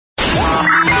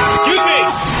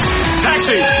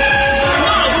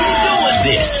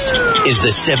is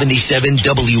the 77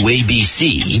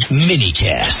 WABC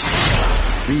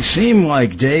minicast. These seem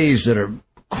like days that are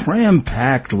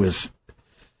cram-packed with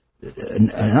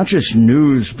not just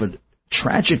news, but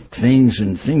tragic things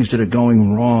and things that are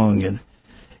going wrong. And,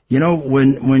 you know,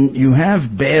 when you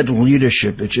have bad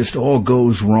leadership, it just all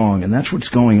goes wrong. And that's what's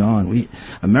going on.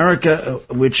 America,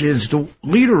 which is the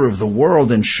leader of the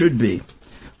world and should be,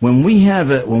 when we have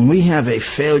a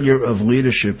failure of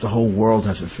leadership, the whole world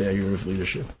has a failure of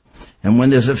leadership. And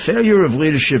when there's a failure of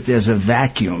leadership, there's a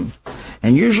vacuum.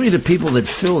 And usually the people that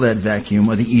fill that vacuum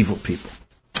are the evil people.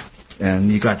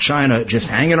 And you got China just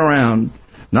hanging around,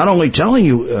 not only telling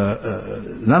you,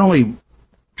 not only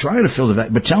trying to fill the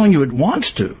vacuum, but telling you it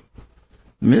wants to.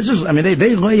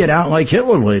 They lay it out like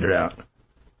Hitler laid it out.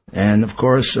 And of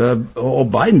course, all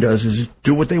Biden does is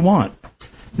do what they want.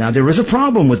 Now, there is a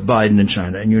problem with Biden and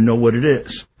China, and you know what it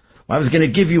is. I was going to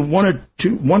give you one or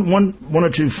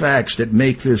two facts that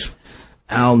make this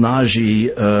al-Najmi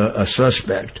a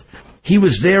suspect. He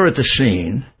was there at the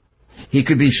scene. He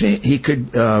could be seen. He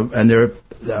could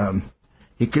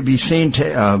be seen.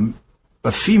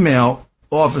 A female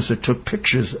officer took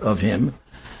pictures of him,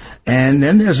 and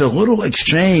then there's a little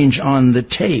exchange on the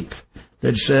tape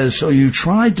that says, "So you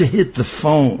tried to hit the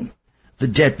phone." The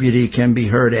deputy can be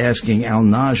heard asking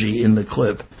al-Najmi in the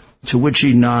clip, to which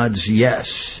he nods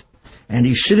yes. And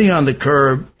he's sitting on the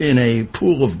curb in a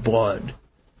pool of blood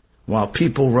while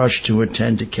people rush to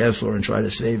attend to Kessler and try to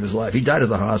save his life. He died at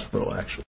the hospital, actually.